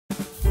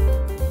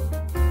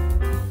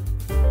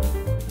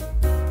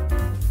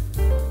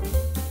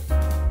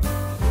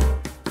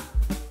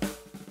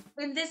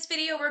In this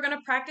video, we're going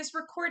to practice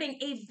recording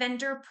a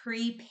vendor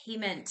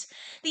prepayment.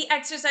 The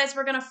exercise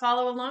we're going to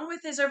follow along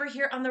with is over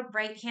here on the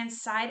right-hand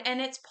side,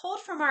 and it's pulled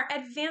from our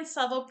advanced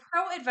level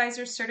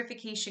ProAdvisor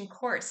certification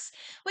course,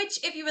 which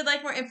if you would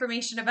like more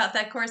information about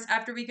that course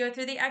after we go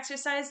through the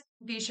exercise,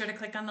 be sure to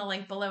click on the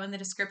link below in the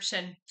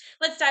description.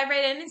 Let's dive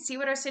right in and see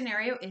what our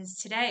scenario is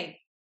today.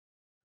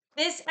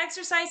 This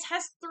exercise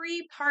has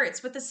 3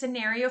 parts with a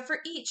scenario for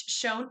each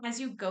shown as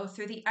you go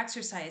through the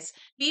exercise.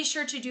 Be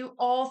sure to do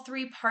all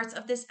 3 parts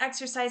of this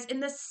exercise in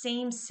the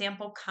same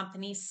sample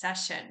company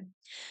session.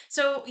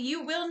 So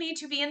you will need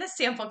to be in the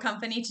sample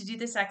company to do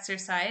this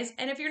exercise.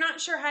 And if you're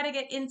not sure how to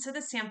get into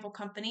the sample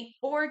company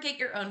or get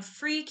your own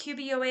free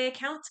QBOA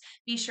account,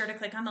 be sure to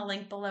click on the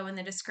link below in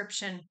the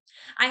description.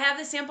 I have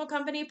the sample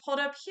company pulled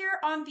up here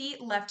on the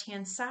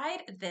left-hand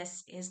side.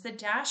 This is the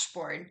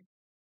dashboard.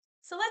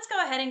 So let's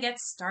go ahead and get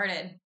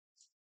started.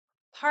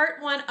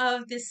 Part 1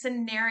 of this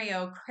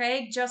scenario,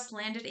 Craig just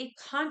landed a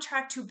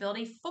contract to build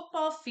a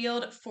football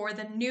field for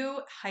the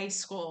new high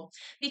school.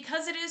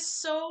 Because it is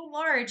so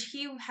large,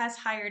 he has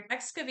hired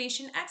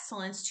Excavation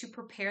Excellence to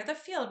prepare the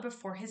field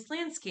before his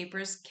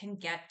landscapers can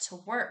get to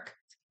work.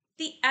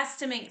 The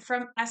estimate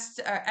from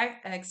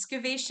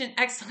Excavation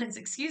Excellence,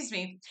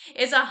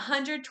 is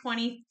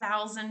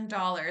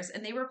 $120,000,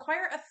 and they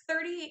require a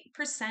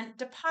 30%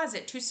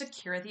 deposit to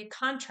secure the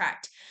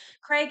contract.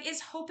 Craig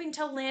is hoping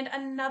to land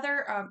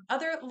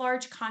other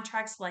large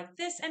contracts like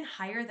this and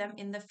hire them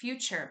in the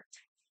future.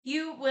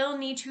 You will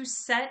need to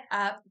set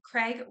up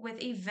Craig with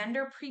a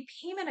vendor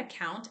prepayment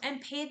account and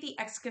pay the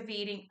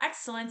Excavating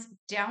Excellence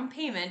down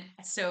payment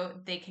so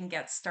they can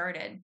get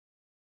started.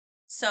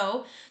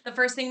 So the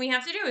first thing we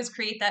have to do is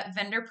create that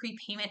vendor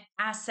prepayment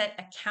asset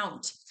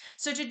account.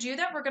 So to do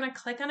that, we're going to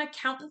click on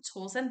Accountant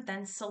Tools and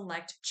then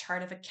select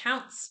Chart of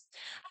Accounts.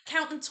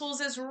 Accountant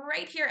Tools is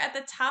right here at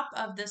the top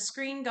of the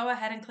screen. Go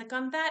ahead and click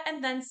on that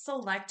and then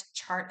select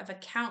Chart of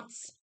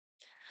Accounts.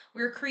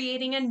 We're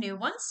creating a new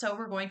one, so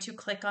we're going to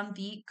click on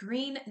the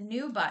green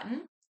New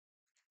button.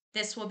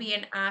 This will be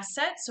an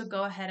asset, so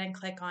go ahead and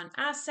click on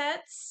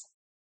Assets.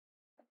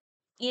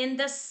 In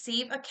the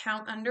Save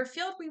Account under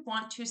field, we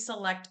want to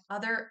select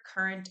Other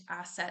Current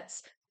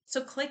Assets. So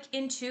click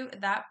into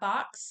that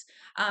box,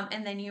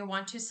 and then you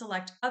want to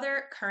select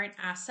Other Current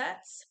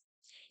Assets.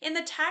 In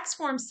the tax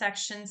form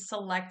section,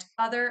 select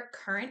Other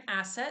Current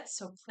Assets.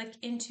 So click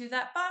into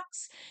that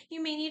box.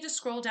 You may need to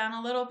scroll down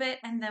a little bit,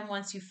 and then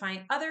once you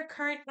find Other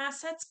Current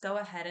Assets, go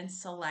ahead and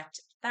select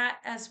that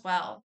as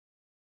well.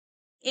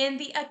 In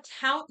the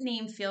account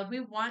name field, we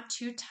want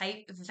to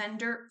type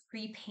vendor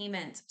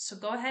prepayment. So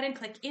go ahead and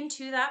click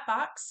into that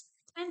box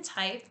and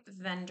type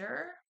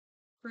vendor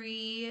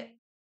prepayment.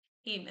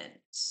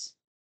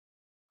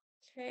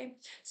 Okay,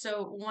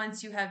 so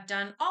once you have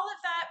done all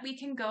of that, we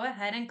can go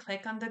ahead and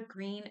click on the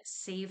green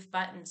Save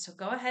button. So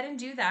go ahead and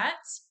do that.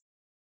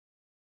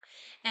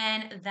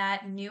 And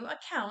that new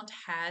account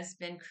has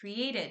been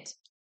created.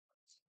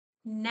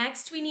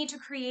 Next, we need to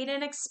create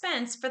an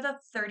expense for the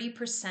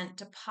 30%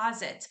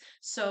 deposit.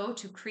 So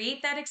to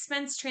create that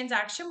expense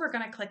transaction, we're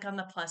going to click on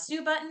the plus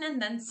new button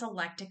and then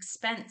select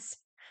expense.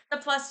 The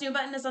plus new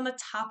button is on the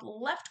top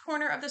left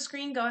corner of the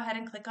screen. Go ahead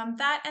and click on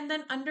that and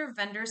then under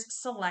vendors,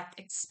 select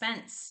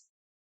expense.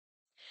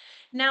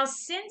 Now,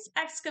 since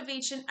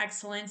Excavation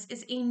Excellence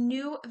is a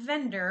new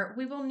vendor,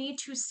 we will need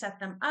to set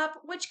them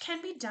up, which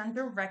can be done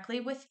directly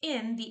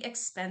within the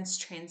expense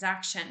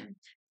transaction.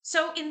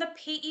 So in the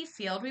payee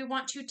field, we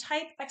want to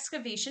type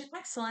Excavation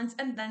Excellence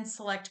and then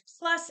select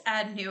plus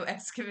add new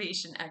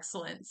Excavation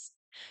Excellence.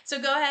 So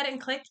go ahead and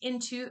click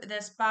into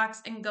this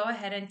box and go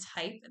ahead and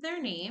type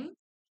their name,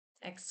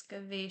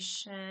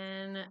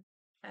 Excavation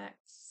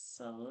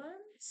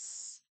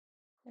Excellence.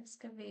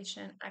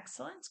 Excavation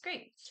Excellence.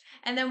 Great.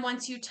 And then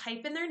once you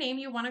type in their name,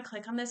 you want to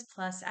click on this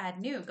plus add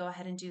new. Go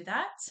ahead and do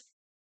that.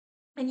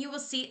 And you will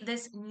see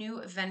this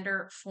new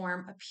vendor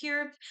form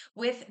appear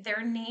with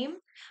their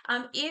name.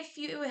 If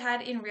you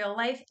had in real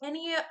life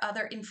any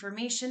other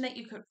information that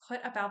you could put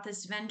about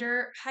this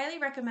vendor, highly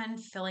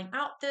recommend filling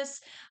out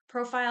this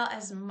profile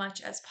as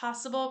much as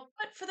possible.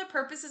 But for the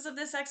purposes of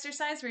this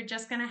exercise, we're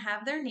just going to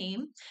have their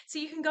name. So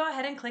you can go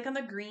ahead and click on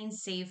the green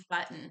Save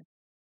button.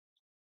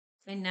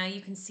 And now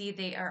you can see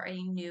they are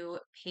a new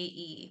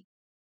payee.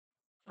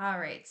 All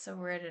right, so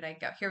where did I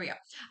go? Here we go.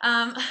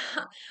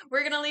 We're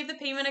going to leave the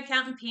payment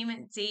account and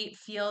payment date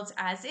fields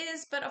as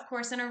is, but of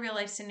course, in a real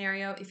life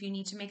scenario, if you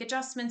need to make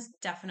adjustments,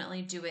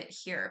 definitely do it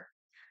here.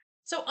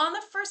 So on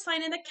the first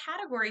line in the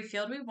category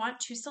field, we want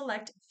to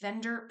select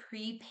vendor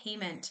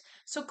prepayment.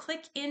 So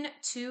click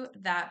into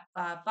that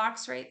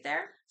box right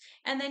there,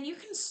 and then you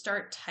can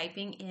start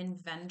typing in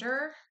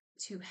vendor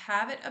to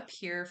have it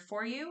appear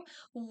for you.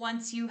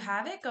 Once you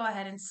have it, go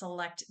ahead and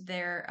select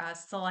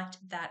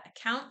that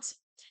account.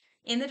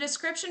 In the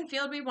description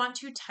field, we want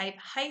to type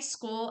high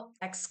school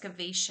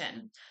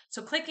excavation.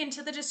 So click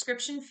into the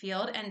description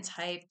field and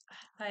type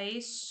high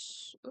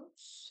school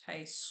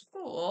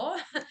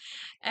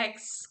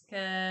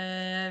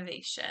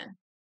excavation.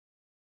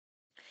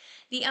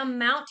 The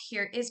amount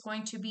here is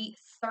going to be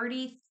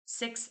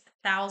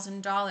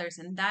 $36,000.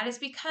 And that is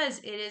because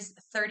it is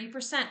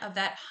 30% of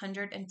that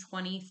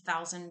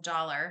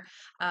 $120,000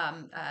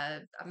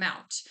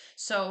 amount.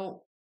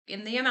 So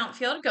in the amount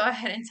field, go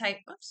ahead and type,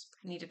 oops,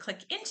 I need to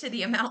click into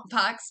the amount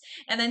box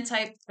and then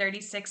type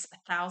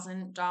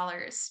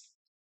 $36,000.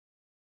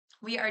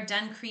 We are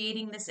done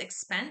creating this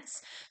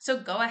expense. So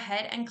go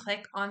ahead and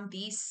click on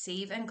the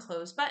Save and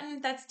Close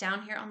button that's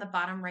down here on the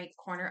bottom right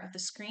corner of the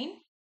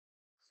screen.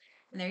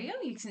 And there you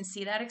go. You can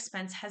see that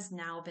expense has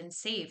now been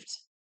saved.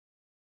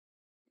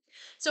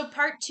 So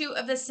part 2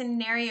 of the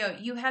scenario,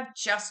 you have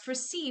just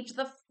received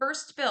the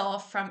first bill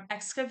from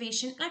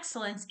Excavation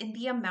Excellence in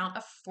the amount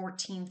of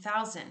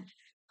 $14,000.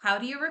 How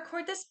do you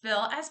record this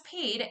bill as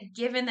paid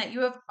given that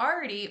you have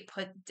already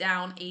put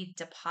down a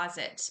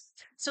deposit?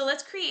 So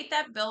let's create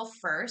that bill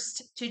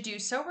first. To do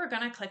so, we're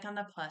going to click on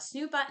the plus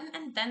new button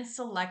and then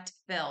select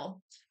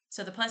bill.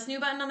 So the plus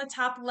new button on the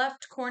top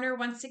left corner,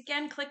 once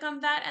again, click on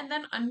that and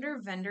then under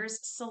vendors,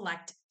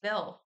 select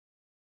bill.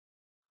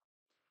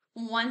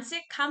 Once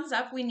it comes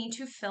up, we need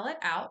to fill it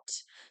out.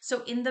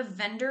 So in the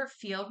vendor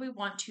field, we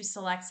want to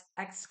select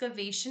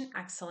Excavation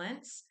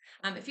Excellence.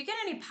 If you get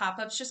any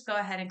pop-ups, just go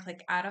ahead and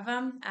click out of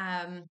them.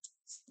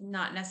 It's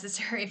not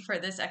necessary for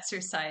this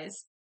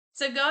exercise.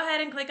 So go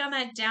ahead and click on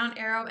that down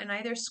arrow and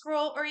either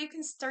scroll or you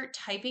can start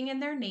typing in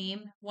their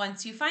name.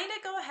 Once you find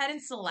it, go ahead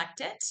and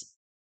select it.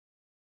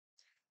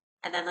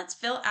 And then let's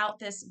fill out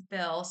this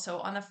bill. So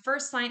on the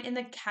first line in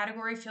the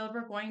category field,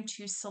 we're going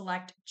to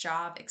select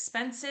job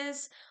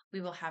expenses.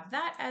 We will have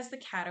that as the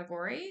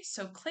category.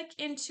 So click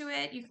into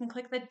it. You can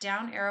click the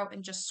down arrow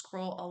and just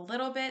scroll a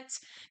little bit.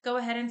 Go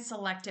ahead and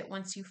select it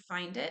once you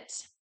find it.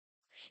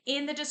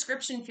 In the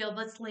description field,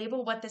 let's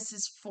label what this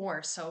is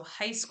for. So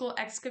high school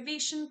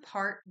excavation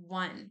part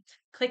 1.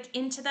 Click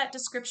into that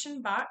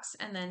description box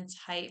and then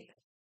type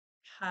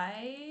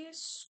high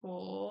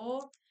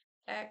school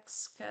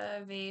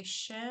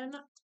excavation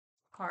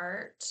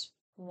part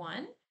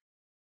 1.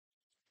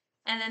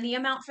 And then the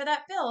amount for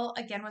that bill,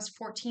 again, was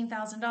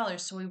 $14,000.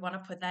 So we want to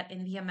put that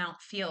in the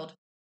amount field.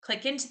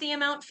 Click into the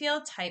amount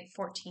field, type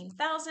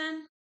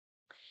 14,000.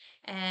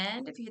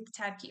 And if you hit the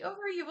tab key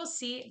over, you will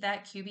see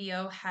that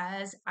QBO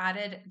has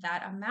added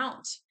that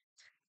amount.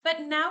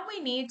 But now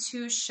we need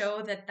to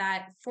show that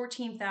that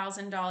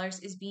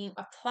 $14,000 is being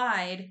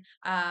applied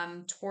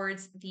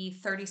towards the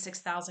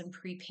 $36,000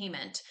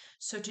 prepayment.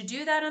 So to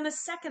do that on the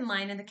second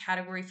line in the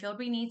category field,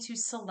 we need to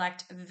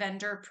select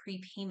vendor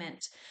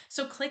prepayment.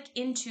 So click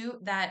into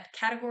that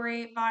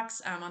category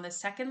box on the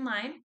second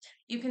line.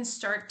 You can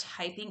start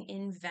typing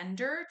in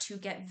vendor to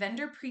get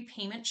vendor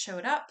prepayment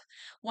showed up.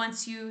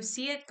 Once you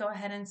see it, go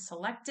ahead and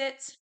select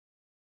it.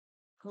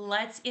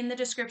 Let's, in the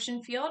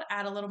description field,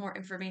 add a little more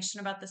information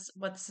about this,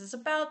 what this is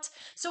about.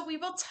 So we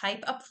will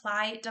type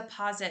apply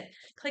deposit.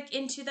 Click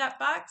into that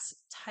box,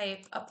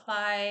 type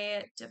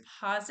apply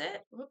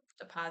deposit.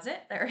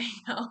 Deposit, there we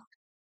go.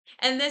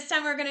 And this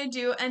time we're going to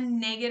do a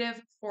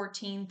negative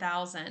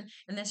 14,000.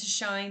 And this is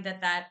showing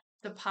that that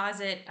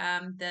deposit,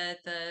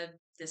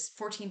 this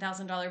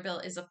 $14,000 bill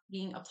is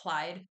being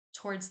applied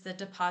towards the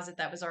deposit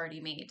that was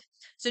already made.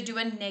 So do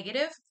a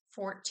negative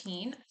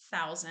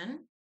 14,000.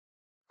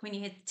 When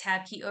you hit the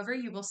tab key over,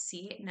 you will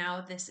see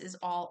now this is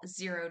all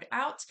zeroed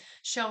out,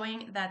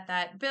 showing that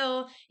that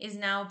bill is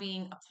now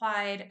being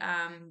applied,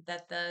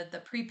 that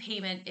the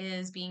prepayment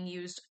is being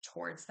used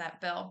towards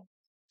that bill.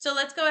 So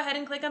let's go ahead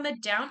and click on the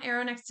down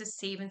arrow next to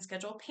Save and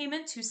Schedule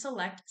Payment to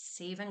select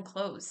Save and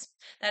Close.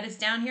 That is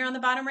down here on the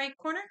bottom right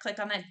corner. Click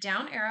on that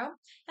down arrow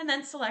and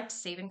then select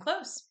Save and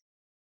Close.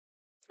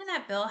 And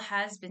that bill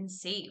has been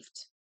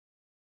saved.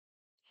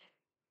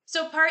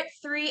 So part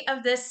 3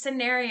 of this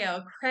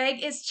scenario,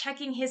 Craig is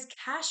checking his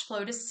cash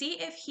flow to see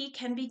if he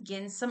can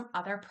begin some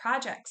other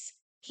projects.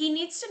 He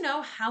needs to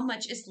know how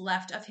much is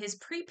left of his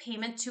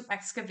prepayment to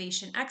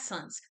Excavation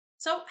Excellence.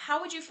 So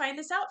how would you find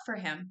this out for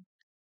him?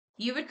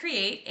 You would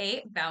create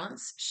a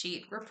balance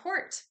sheet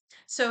report.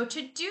 So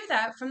to do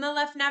that, from the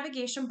left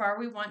navigation bar,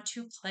 we want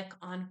to click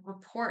on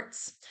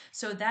Reports.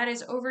 So that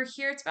is over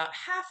here. It's about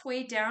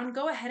halfway down.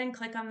 Go ahead and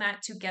click on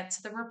that to get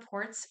to the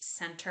Reports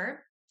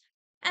center.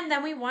 And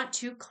then we want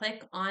to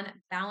click on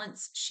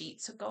Balance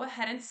Sheet. So go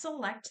ahead and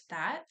select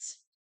that.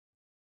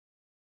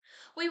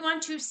 We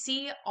want to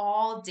see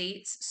all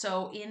dates.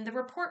 So in the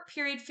report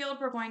period field,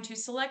 we're going to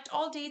select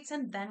all dates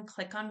and then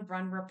click on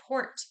Run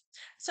Report.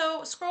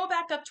 So scroll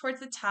back up towards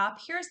the top.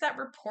 Here's that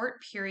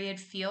report period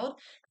field.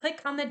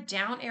 Click on the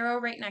down arrow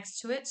right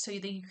next to it so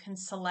that you can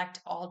select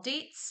all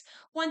dates.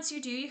 Once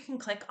you do, you can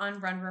click on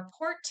Run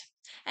Report.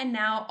 And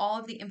now all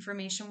of the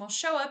information will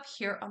show up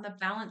here on the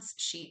balance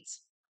sheet.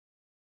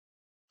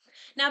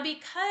 Now,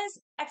 because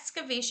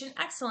Excavation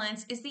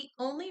Excellence is the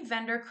only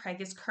vendor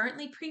Craig is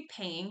currently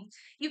prepaying,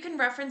 you can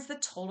reference the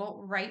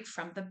total right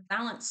from the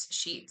balance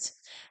sheet.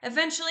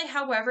 Eventually,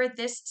 however,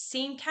 this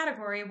same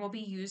category will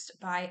be used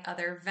by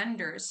other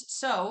vendors.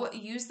 So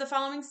use the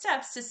following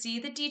steps to see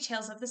the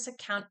details of this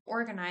account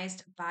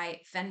organized by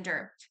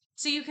vendor.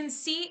 So you can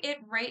see it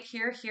right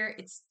here. Here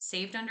it's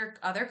saved under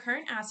other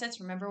current assets.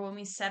 Remember when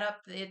we set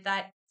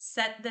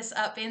this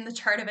up in the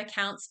chart of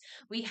accounts,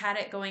 we had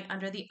it going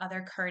under the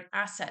other current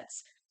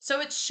assets.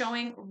 So it's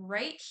showing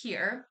right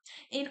here.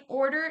 In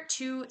order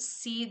to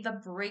see the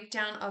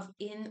breakdown of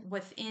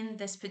within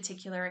this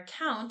particular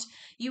account,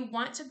 you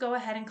want to go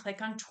ahead and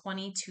click on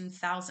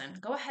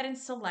 22,000. Go ahead and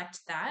select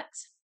that.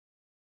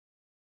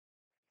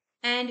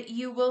 And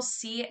you will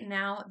see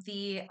now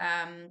the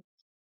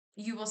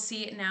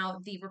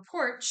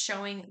report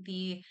showing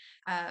the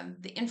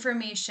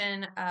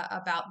information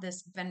about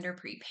this vendor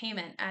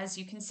prepayment. As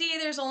you can see,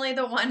 there's only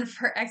the one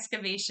for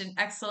excavation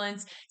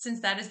excellence, since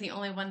that is the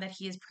only one that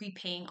he is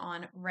prepaying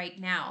on right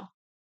now.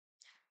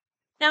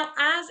 Now,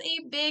 as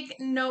a big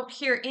note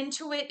here,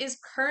 Intuit is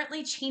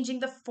currently changing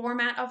the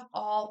format of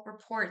all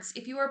reports.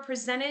 If you are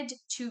presented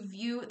to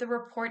view the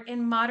report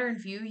in Modern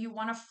View, you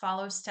want to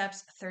follow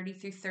steps 30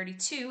 through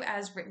 32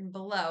 as written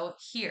below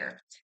here.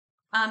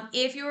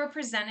 If you are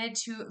presented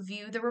to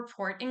view the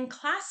report in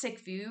Classic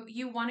View,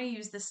 you want to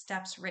use the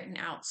steps written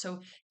out.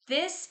 So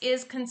this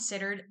is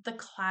considered the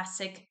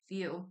Classic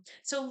View.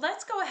 So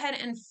let's go ahead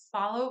and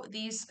follow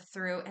these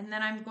through, and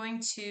then I'm going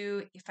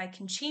to, if I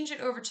can change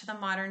it over to the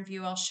Modern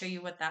View, I'll show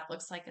you what that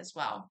looks like as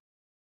well.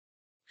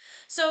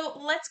 So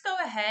let's go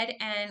ahead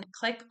and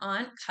click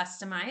on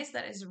Customize.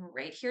 That is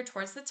right here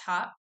towards the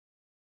top.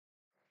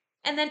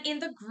 And then in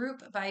the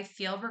Group By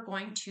field, we're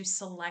going to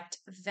select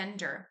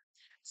Vendor.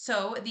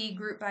 So the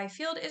Group By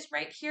field is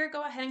right here.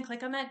 Go ahead and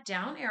click on that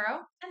down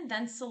arrow and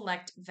then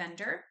select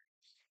Vendor.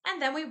 And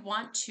then we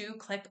want to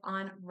click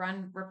on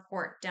Run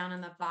Report down in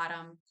the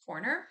bottom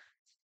corner.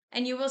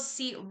 And you will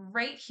see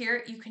right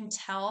here, you can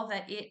tell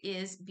that it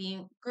is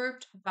being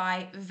grouped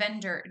by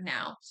vendor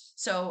now.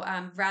 So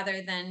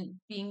rather than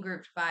being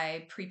grouped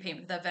by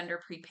prepayment, the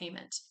vendor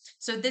prepayment.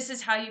 So this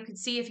is how you could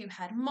see if you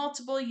had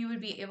multiple, you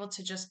would be able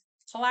to just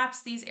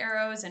collapse these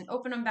arrows and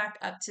open them back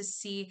up to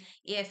see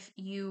if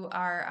you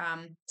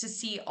are, to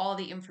see all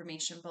the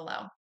information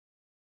below.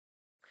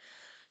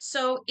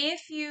 So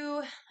if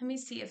you, let me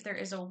see if there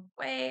is a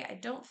way, I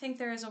don't think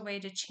there is a way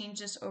to change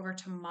this over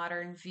to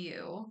Modern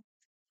View.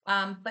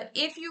 But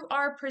if you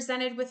are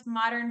presented with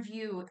Modern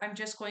View, I'm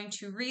just going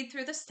to read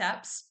through the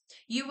steps.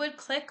 You would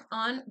click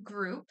on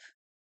Group.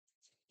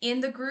 In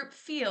the Group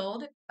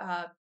field,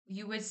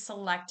 you would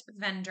select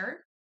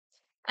Vendor.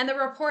 And the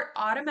report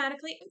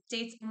automatically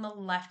updates on the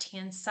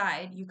left-hand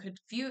side. You could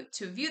view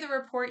the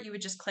report, you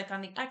would just click on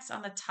the X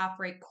on the top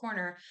right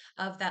corner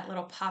of that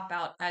little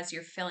pop-out as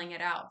you're filling it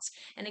out.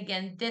 And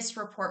again, this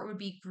report would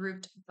be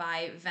grouped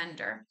by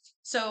vendor.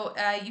 So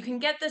you can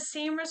get the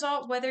same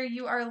result whether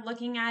you are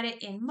looking at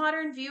it in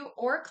Modern View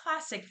or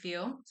Classic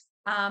View.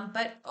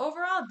 But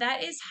overall,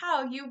 that is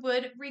how you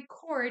would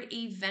record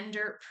a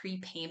vendor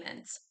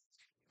prepayment.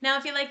 Now,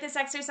 if you like this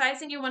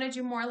exercise and you want to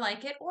do more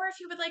like it, or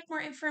if you would like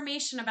more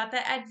information about the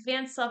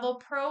advanced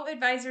level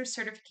ProAdvisor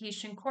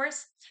certification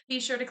course, be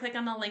sure to click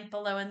on the link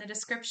below in the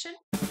description,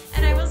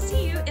 and I will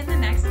see you in the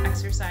next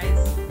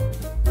exercise.